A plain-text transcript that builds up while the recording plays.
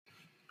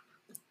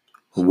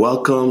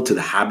Welcome to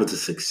the Habits of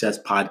Success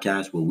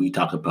podcast, where we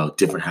talk about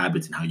different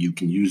habits and how you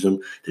can use them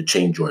to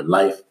change your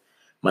life.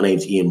 My name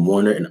is Ian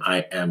Warner, and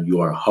I am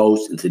your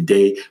host. And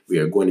today we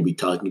are going to be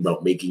talking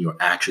about making your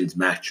actions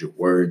match your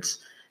words,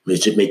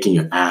 making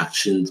your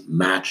actions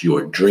match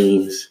your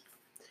dreams.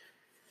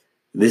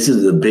 This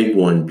is a big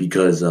one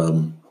because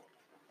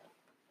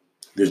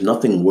there's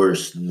nothing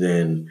worse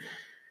than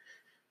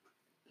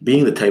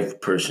being the type of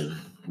person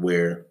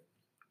where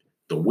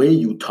the way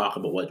you talk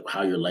about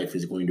how your life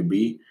is going to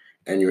be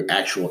and your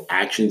actual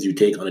actions you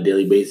take on a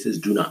daily basis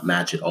do not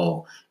match at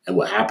all. And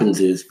what happens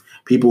is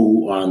people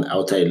who are on the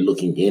outside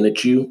looking in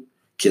at you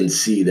can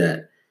see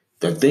that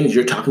the things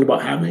you're talking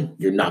about having,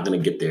 you're not going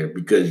to get there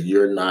because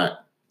you're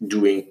not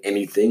doing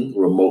anything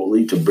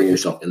remotely to bring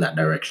yourself in that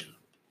direction.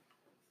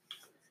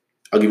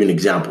 I'll give you an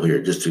example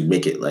here just to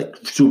make it like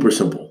super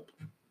simple.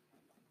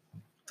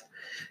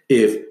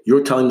 If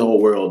you're telling the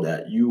whole world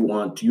that you're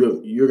going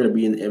to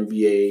be in the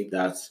NBA,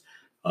 that's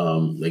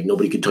like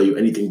nobody can tell you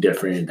anything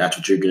different. That's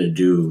what you're going to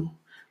do.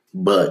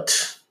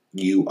 But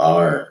you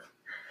are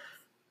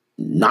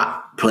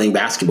not playing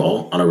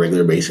basketball on a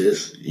regular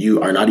basis. You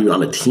are not even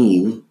on a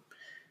team.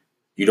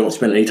 You don't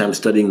spend any time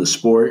studying the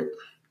sport.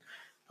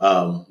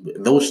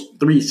 Those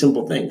three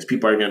simple things,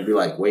 people are going to be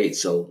like, wait,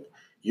 so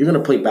you're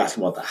going to play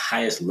basketball at the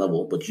highest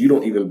level, but you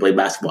don't even play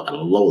basketball at a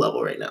low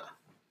level right now.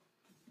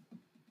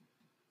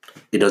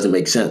 It doesn't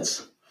make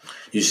sense.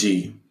 You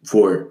see,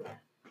 for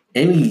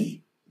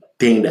anything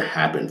to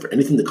happen, for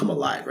anything to come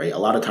alive, right? A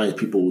lot of times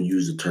people will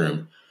use the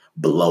term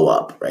blow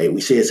up, right?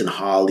 We say it's in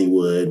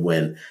Hollywood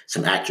when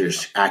some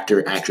actress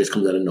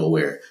comes out of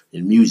nowhere.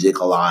 In music,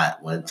 a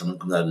lot when someone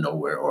comes out of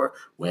nowhere, or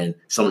when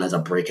someone has a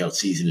breakout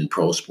season in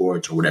pro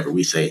sports or whatever,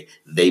 we say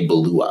they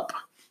blew up.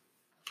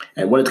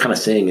 And what it's kind of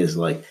saying is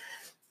like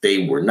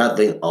they were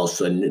nothing, all of a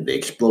sudden they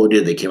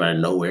exploded, they came out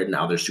of nowhere,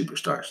 now they're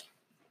superstars.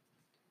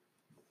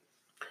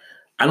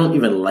 I don't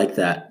even like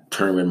that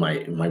term in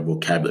my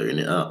vocabulary,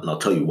 and I'll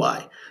tell you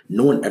why.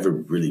 No one ever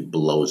really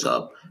blows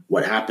up.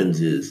 What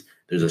happens is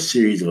there's a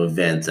series of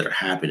events that are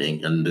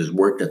happening, and there's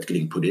work that's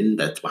getting put in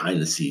that's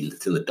behind the scenes,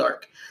 that's in the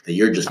dark, that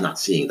you're just not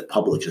seeing. The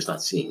public's just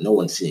not seeing. No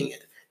one's seeing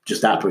it.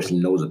 Just that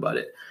person knows about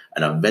it.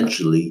 And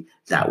eventually,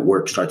 that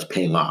work starts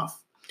paying off.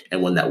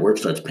 And when that work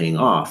starts paying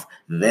off,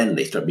 then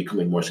they start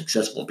becoming more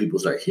successful, and people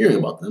start hearing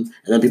about them.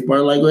 And then people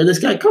are like, where'd this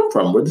guy come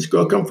from? Where'd this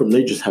girl come from?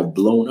 They just have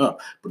blown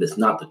up. But it's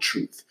not the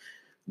truth.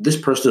 This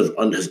person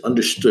has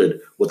understood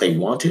what they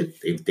wanted.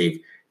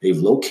 They've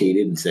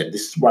located and said,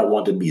 this is where I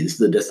want to be. This is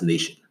the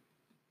destination.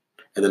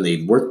 And then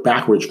they work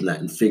backwards from that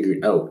and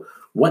figured out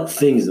what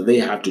things they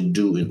have to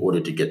do in order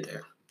to get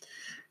there.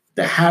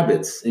 The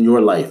habits in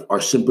your life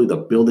are simply the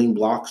building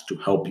blocks to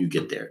help you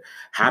get there.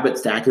 Habit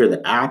Stacker,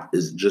 the app,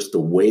 is just the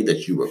way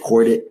that you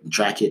record it,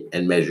 track it,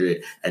 and measure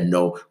it, and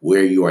know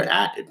where you are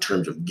at in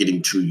terms of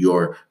getting to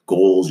your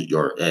goals,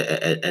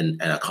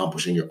 and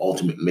accomplishing your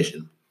ultimate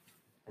mission.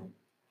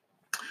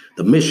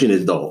 The mission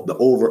is the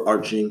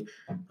overarching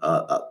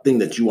thing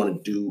that you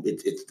want to do.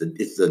 It's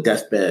the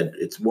deathbed.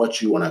 It's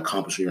what you want to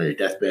accomplish on your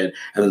deathbed,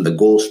 and then the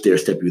goals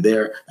stair-step you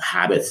there. The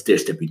habits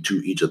stair-step you to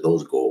each of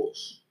those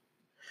goals.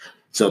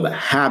 So the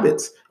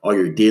habits are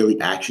your daily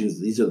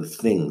actions. These are the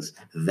things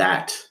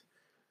that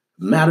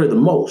matter the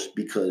most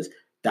because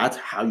that's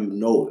how you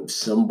know if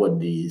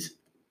somebody's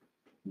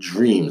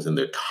dreams and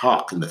their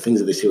talk and the things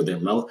that they say with their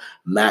mouth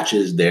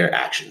matches their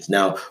actions.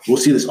 Now, we'll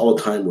see this all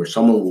the time where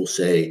someone will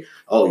say,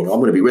 oh, I'm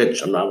going to be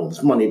rich. I'm not want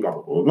this money, blah,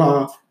 blah, blah,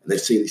 blah. And they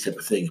say these type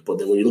of things. But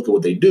then when you look at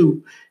what they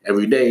do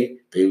every day,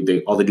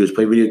 they all they do is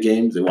play video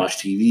games. They watch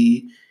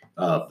TV.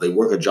 They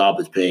work a job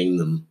that's paying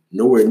them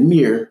nowhere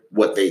near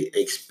what they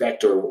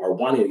expect or are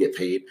wanting to get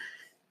paid.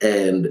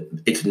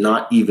 And it's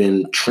not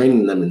even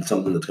training them in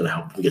something that's going to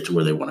help them get to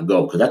where they want to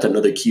go. Because that's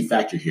another key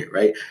factor here,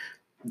 right?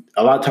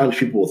 A lot of times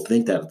people will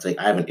think that it's like,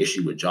 I have an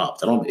issue with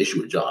jobs. I don't have an issue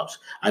with jobs.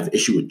 I have an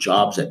issue with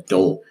jobs that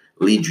don't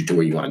lead you to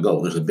where you want to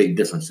go. There's a big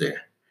difference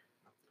there.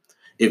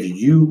 If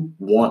you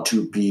want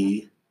to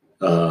be,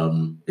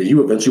 if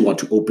you eventually want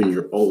to open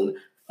your own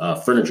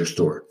furniture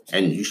store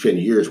and you spend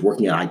years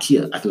working at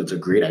IKEA, I think that's a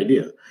great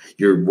idea.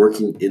 You're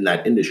working in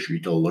that industry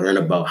to learn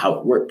about how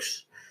it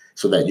works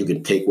so that you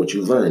can take what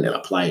you learn and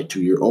apply it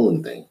to your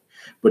own thing.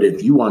 But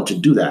if you want to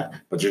do that,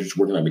 but you're just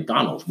working at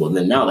McDonald's, well,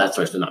 then now that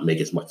starts to not make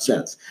as much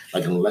sense.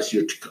 Like, unless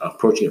you're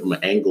approaching it from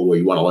an angle where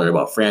you want to learn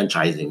about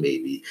franchising,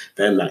 maybe,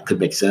 then that could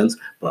make sense.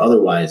 But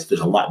otherwise,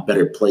 there's a lot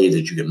better plays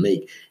that you can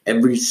make.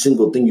 Every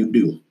single thing you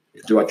do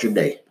throughout your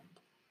day,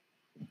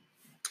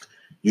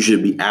 you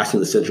should be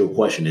asking the central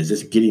question, is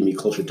this getting me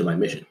closer to my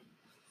mission?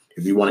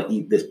 If you want to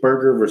eat this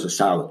burger versus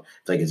salad,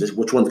 it's like,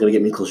 which one's going to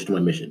get me closer to my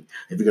mission?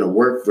 If you're going to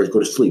work versus go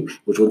to sleep,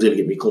 which one's going to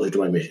get me closer to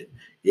my mission?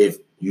 If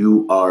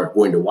you are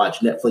going to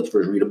watch Netflix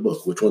versus read a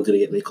book, which one's going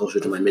to get me closer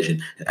to my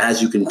mission? And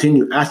as you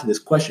continue asking this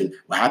question,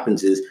 what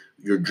happens is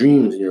your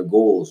dreams and your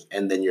goals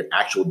and then your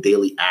actual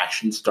daily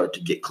actions start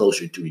to get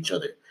closer to each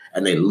other.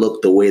 And they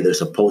look the way they're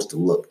supposed to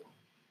look.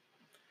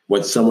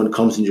 When someone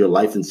comes into your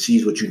life and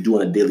sees what you do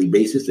on a daily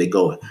basis, they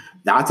go,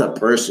 that's a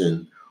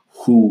person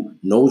who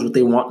knows what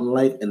they want in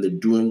life and they're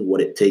doing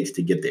what it takes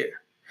to get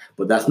there.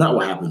 But that's not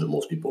what happens with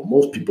most people.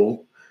 Most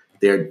people,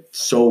 they're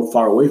so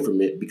far away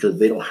from it because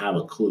they don't have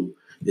a clue.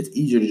 It's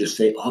easier to just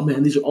say, oh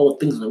man, these are all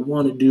the things I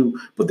want to do,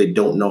 but they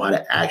don't know how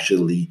to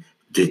actually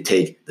to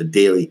take the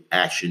daily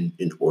action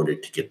in order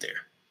to get there.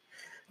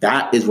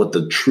 That is what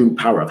the true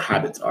power of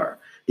habits are.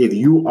 If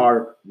you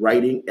are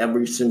writing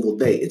every single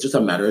day, it's just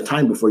a matter of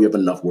time before you have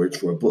enough words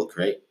for a book,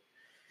 right?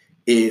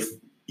 If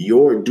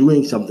you're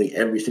doing something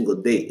every single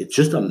day, it's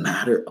just a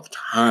matter of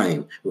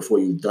time before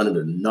you've done it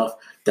enough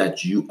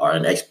that you are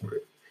an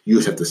expert. You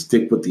just have to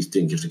stick with these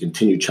things. You have to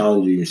continue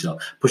challenging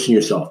yourself, pushing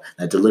yourself.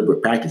 That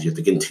deliberate practice, you have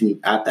to continue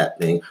at that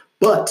thing.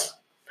 But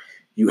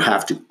you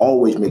have to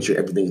always make sure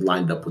everything's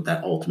lined up with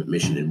that ultimate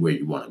mission and where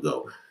you want to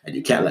go. And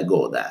you can't let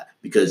go of that.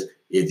 Because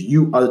if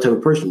you are the type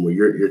of person where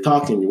you're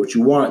talking what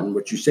you want and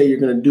what you say you're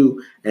going to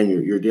do and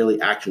your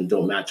daily actions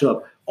don't match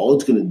up, all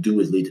it's going to do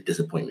is lead to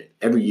disappointment.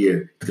 Every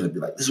year, it's going to be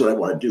like, this is what I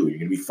want to do. You're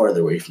going to be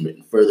farther away from it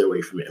and further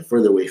away from it and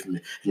further away from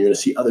it. And you're going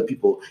to see other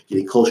people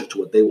getting closer to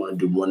what they want to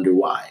do, wonder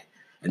why,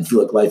 and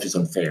feel like life is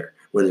unfair.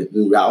 When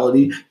in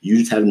reality, you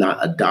just have not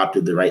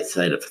adopted the right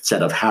set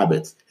of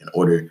habits in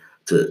order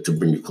to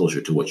bring you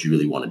closer to what you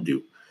really want to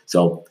do.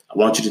 So I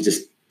want you to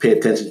just pay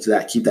attention to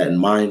that. Keep that in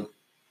mind.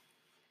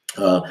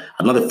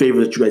 Another favor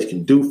that you guys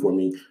can do for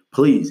me,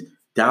 please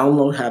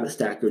download Habit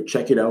Stacker.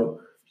 Check it out.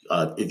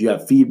 If you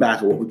have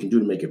feedback on what we can do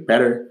to make it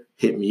better,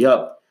 hit me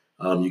up.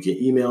 You can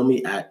email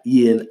me at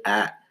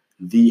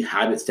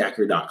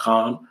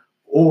ian@thehabitstacker.com,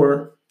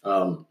 or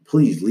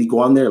please go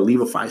on there,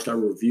 leave a 5-star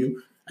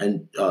review,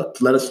 and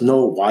let us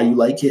know why you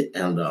like it,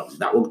 and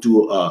that will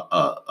do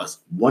us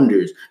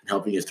wonders in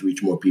helping us to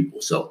reach more people.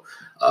 So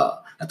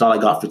that's all I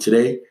got for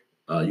today.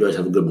 You guys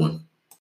have a good one.